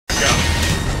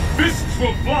Fists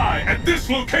will fly at this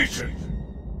location!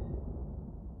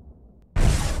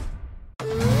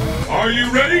 Are you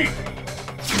ready?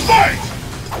 Fight!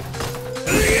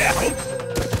 There's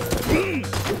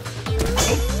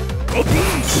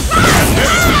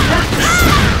the first hit!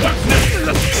 What's next?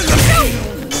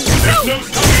 There's no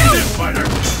stopping this fighter!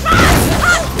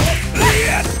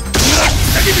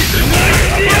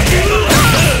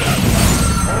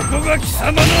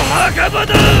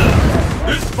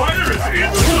 This fighter is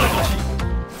in the zone!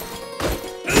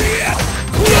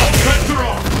 Cuts are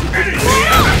off! Anything can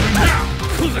happen now!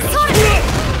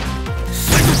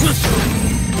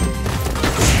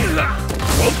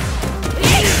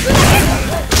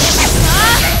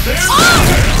 And there's the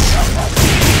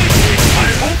I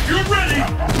hope you're ready!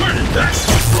 Where did that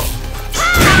come from?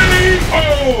 K.O.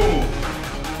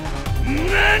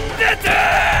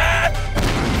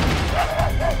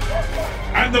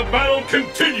 And the battle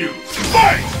continues!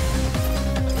 Fight!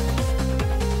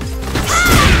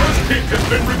 First kick has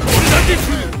been recorded.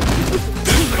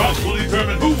 This bout will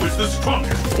determine who is the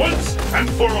strongest once and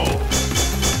for all.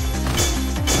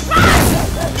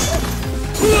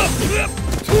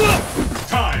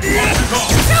 Time marches on.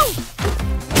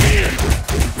 This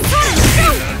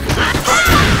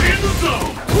fighter is in the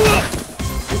zone.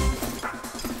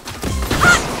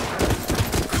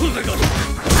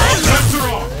 All bets are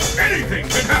off. Anything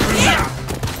can happen now.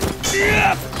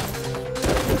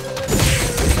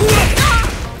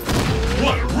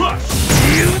 What a rush!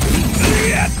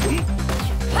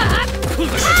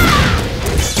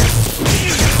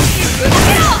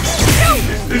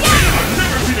 I've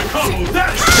never seen a combo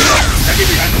that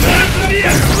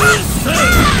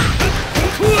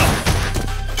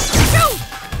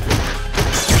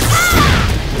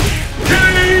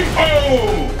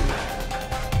K.O.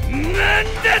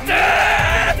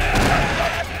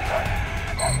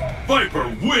 Viper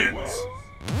wins!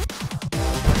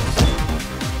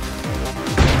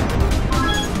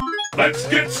 Let's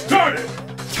get started!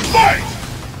 Fight!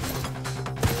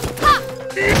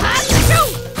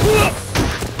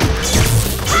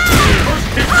 First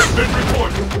kick has been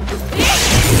recorded.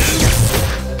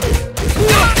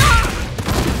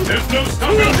 There's no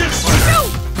stopping this fighter!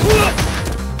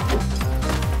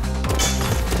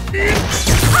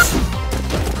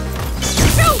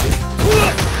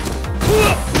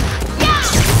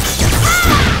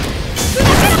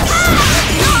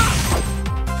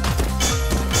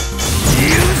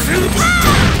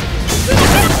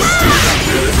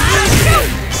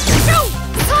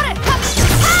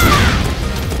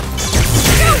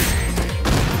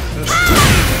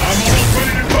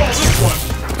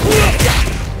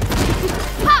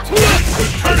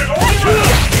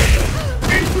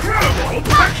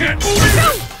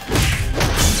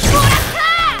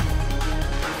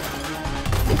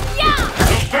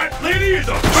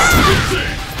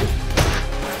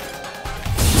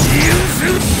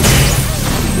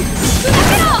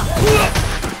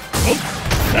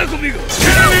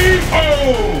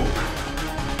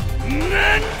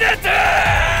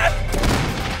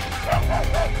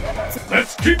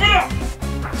 Let's keep it up!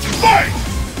 Fight!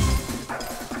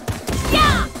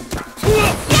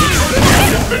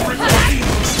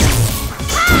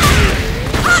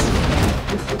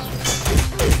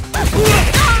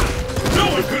 No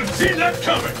one could have seen that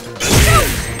coming!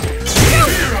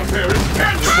 Fear up there is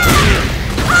tangible!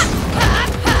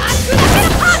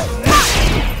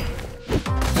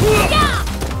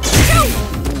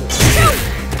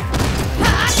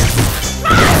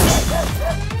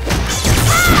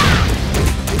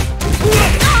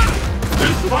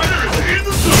 This fighter is in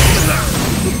the zone!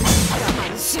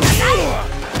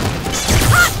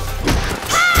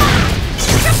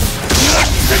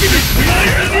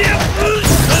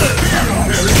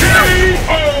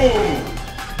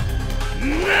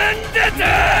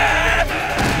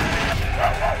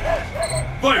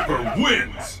 Viper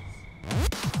wins!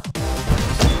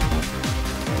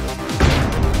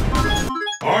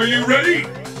 Are you ready?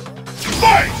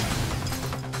 Fight!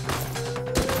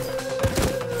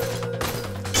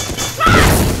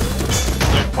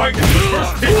 The fight is the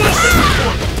first hit has been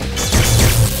recorded.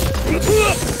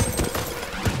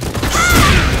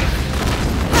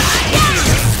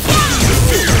 The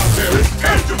fear out there is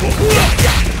tangible!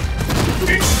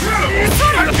 Incredible!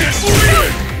 I can't believe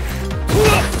it!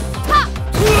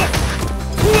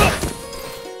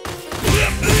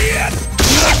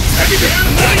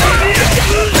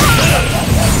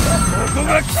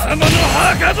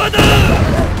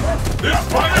 This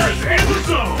fighter is in the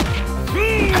zone!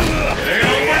 It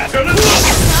ain't over till it's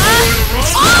over!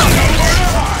 Nowhere to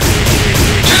hide!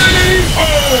 K.O.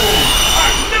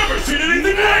 I've never seen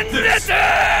anything like this!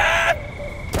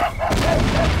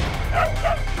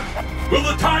 Will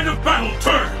the tide of battle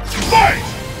turn? Fight!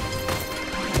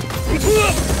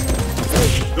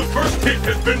 The first hit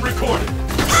has been recorded.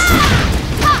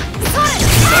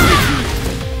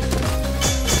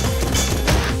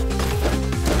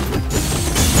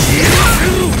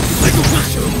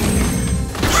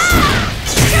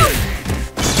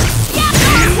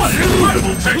 What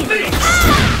incredible technique!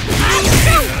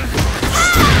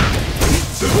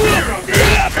 Severe and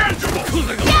tangible!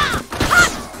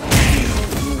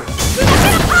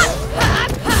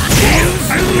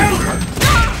 And counter!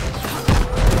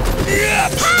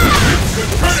 This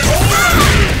could turn it all around!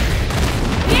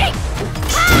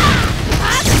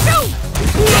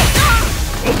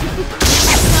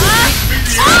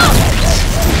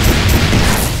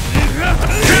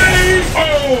 K.O.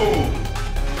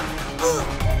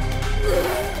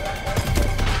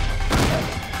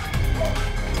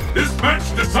 This match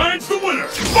decides the winner!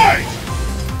 Fight!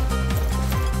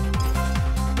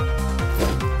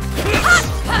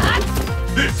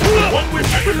 This is the one which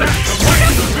the fight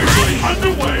is officially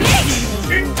underway!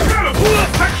 Incredible!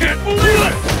 I can't believe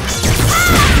it!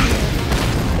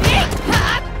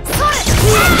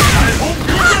 I hope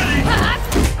you're ready!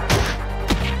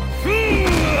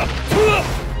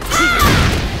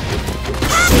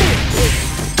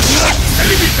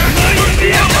 Enemy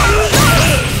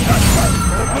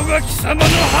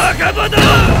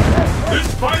This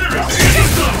fighter is in the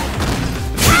zone!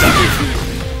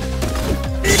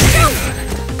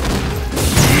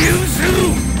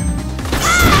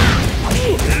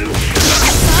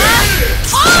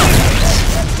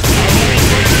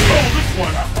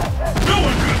 No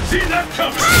one could see that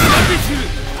coming!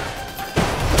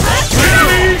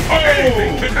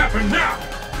 Anything can happen now!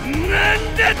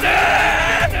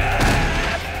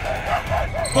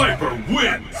 Viper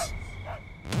wins!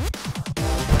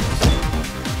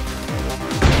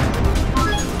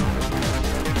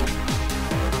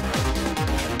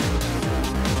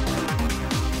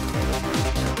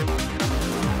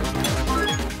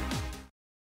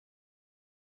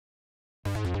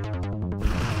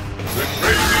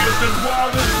 And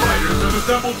wildest fighters have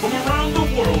assembled from around the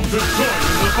world to join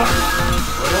in the fight.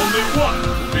 But only one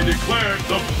will be declared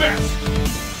the best.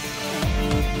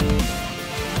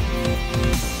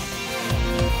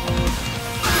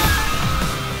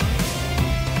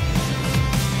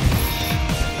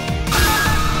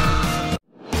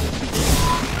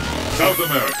 South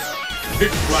America,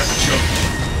 pitch black jungle.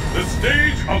 The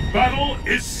stage of battle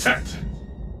is set.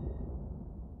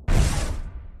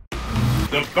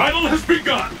 The battle has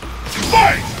begun!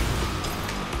 Fight!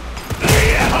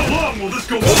 How long will this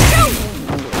go on?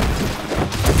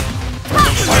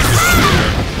 The fight is underway.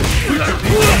 Which of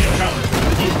these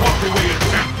challengers will walk away a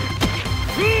champion?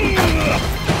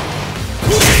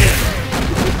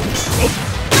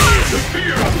 The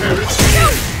fear up there is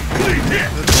clean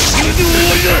hit!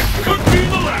 Could be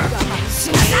the last!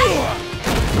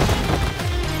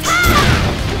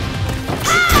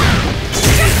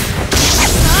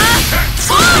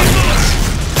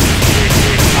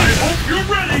 I hope you're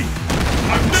ready!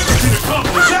 I've never seen a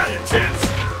combo that intense!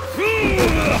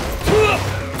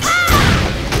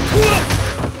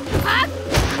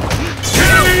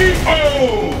 K.O.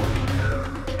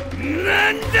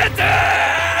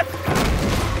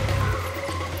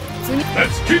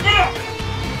 Let's keep it up!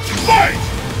 Fight!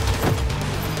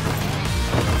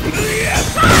 There's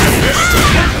the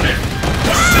first hit!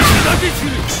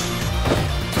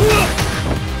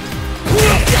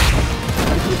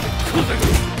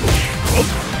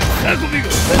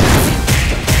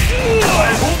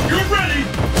 I hope you're ready!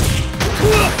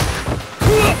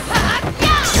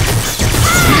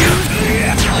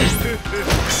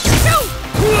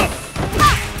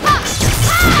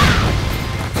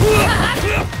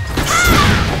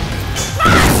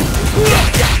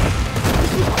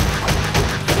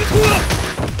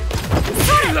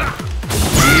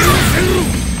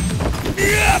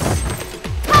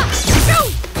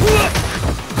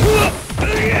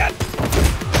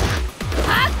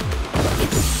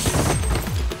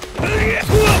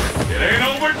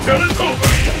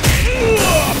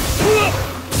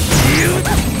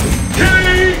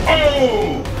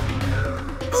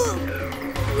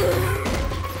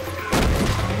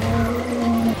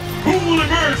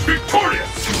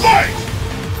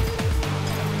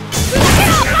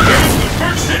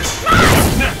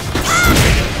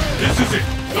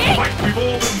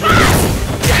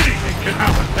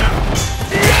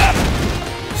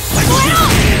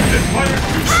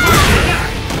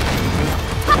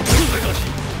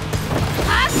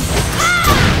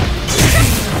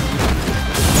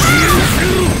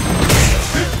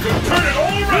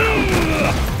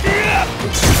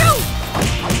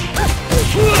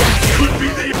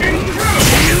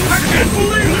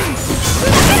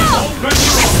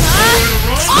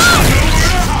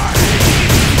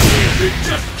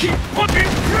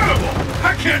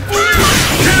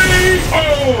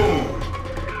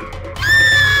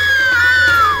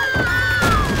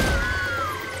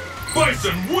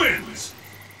 Bison wins!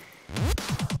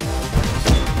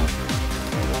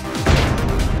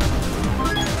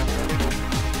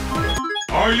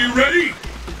 Are you ready?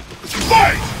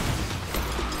 Fight!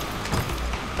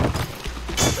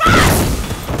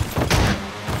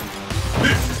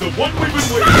 This is the one we've been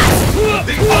waiting for!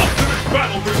 The ultimate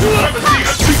battle for supremacy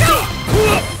has begun!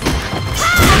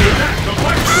 After that, the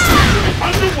fight is officially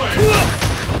underway!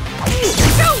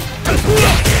 The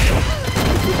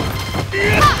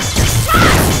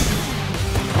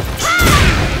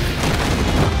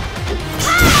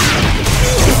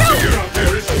figure out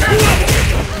there is terrible!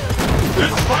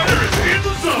 This fighter is in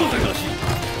the zone!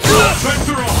 Offense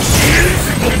are on!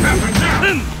 Anything can happen now!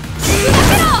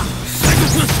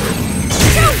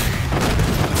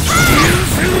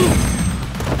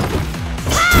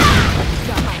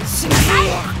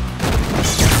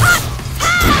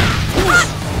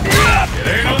 It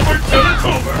ain't over till it's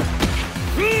over!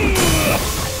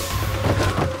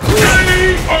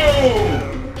 K.O.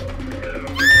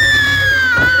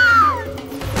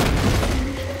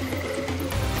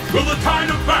 Will the tide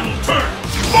of battle turn?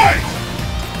 Fight!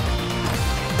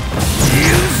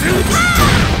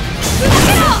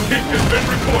 Hit has been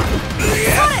recorded.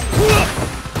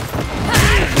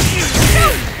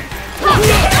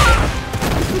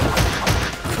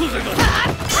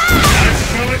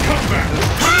 Excellent comeback.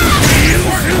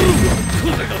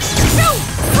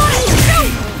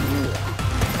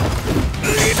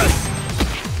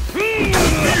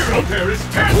 The hero there is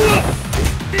canceled.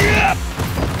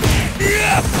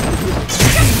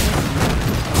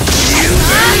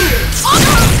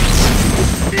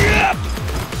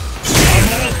 I'm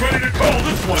almost ready to call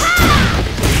this one.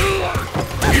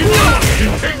 Either one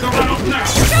can take the round now.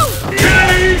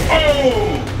 K.O.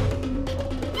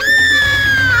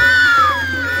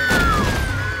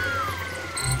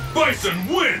 Bison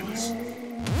wins!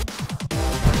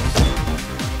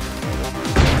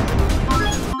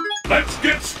 Let's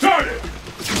get started!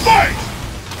 Fight!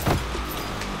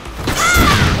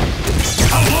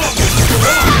 How long will this go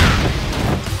on?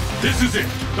 This is it!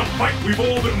 The fight we've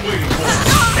all been waiting for!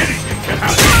 Anything can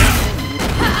happen now!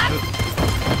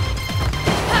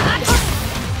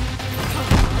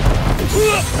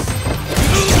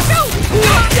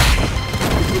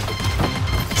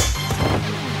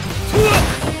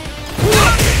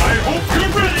 I hope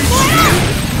you're ready!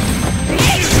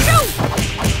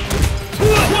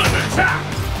 What an attack!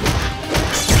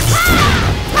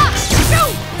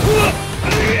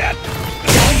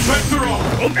 All bets are off!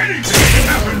 Anything can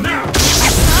happen now!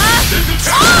 This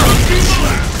attack must be the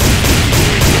last!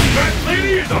 That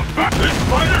lady is a back! This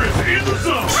fighter is in the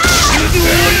zone!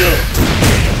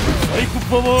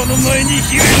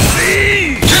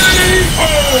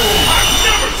 K.O.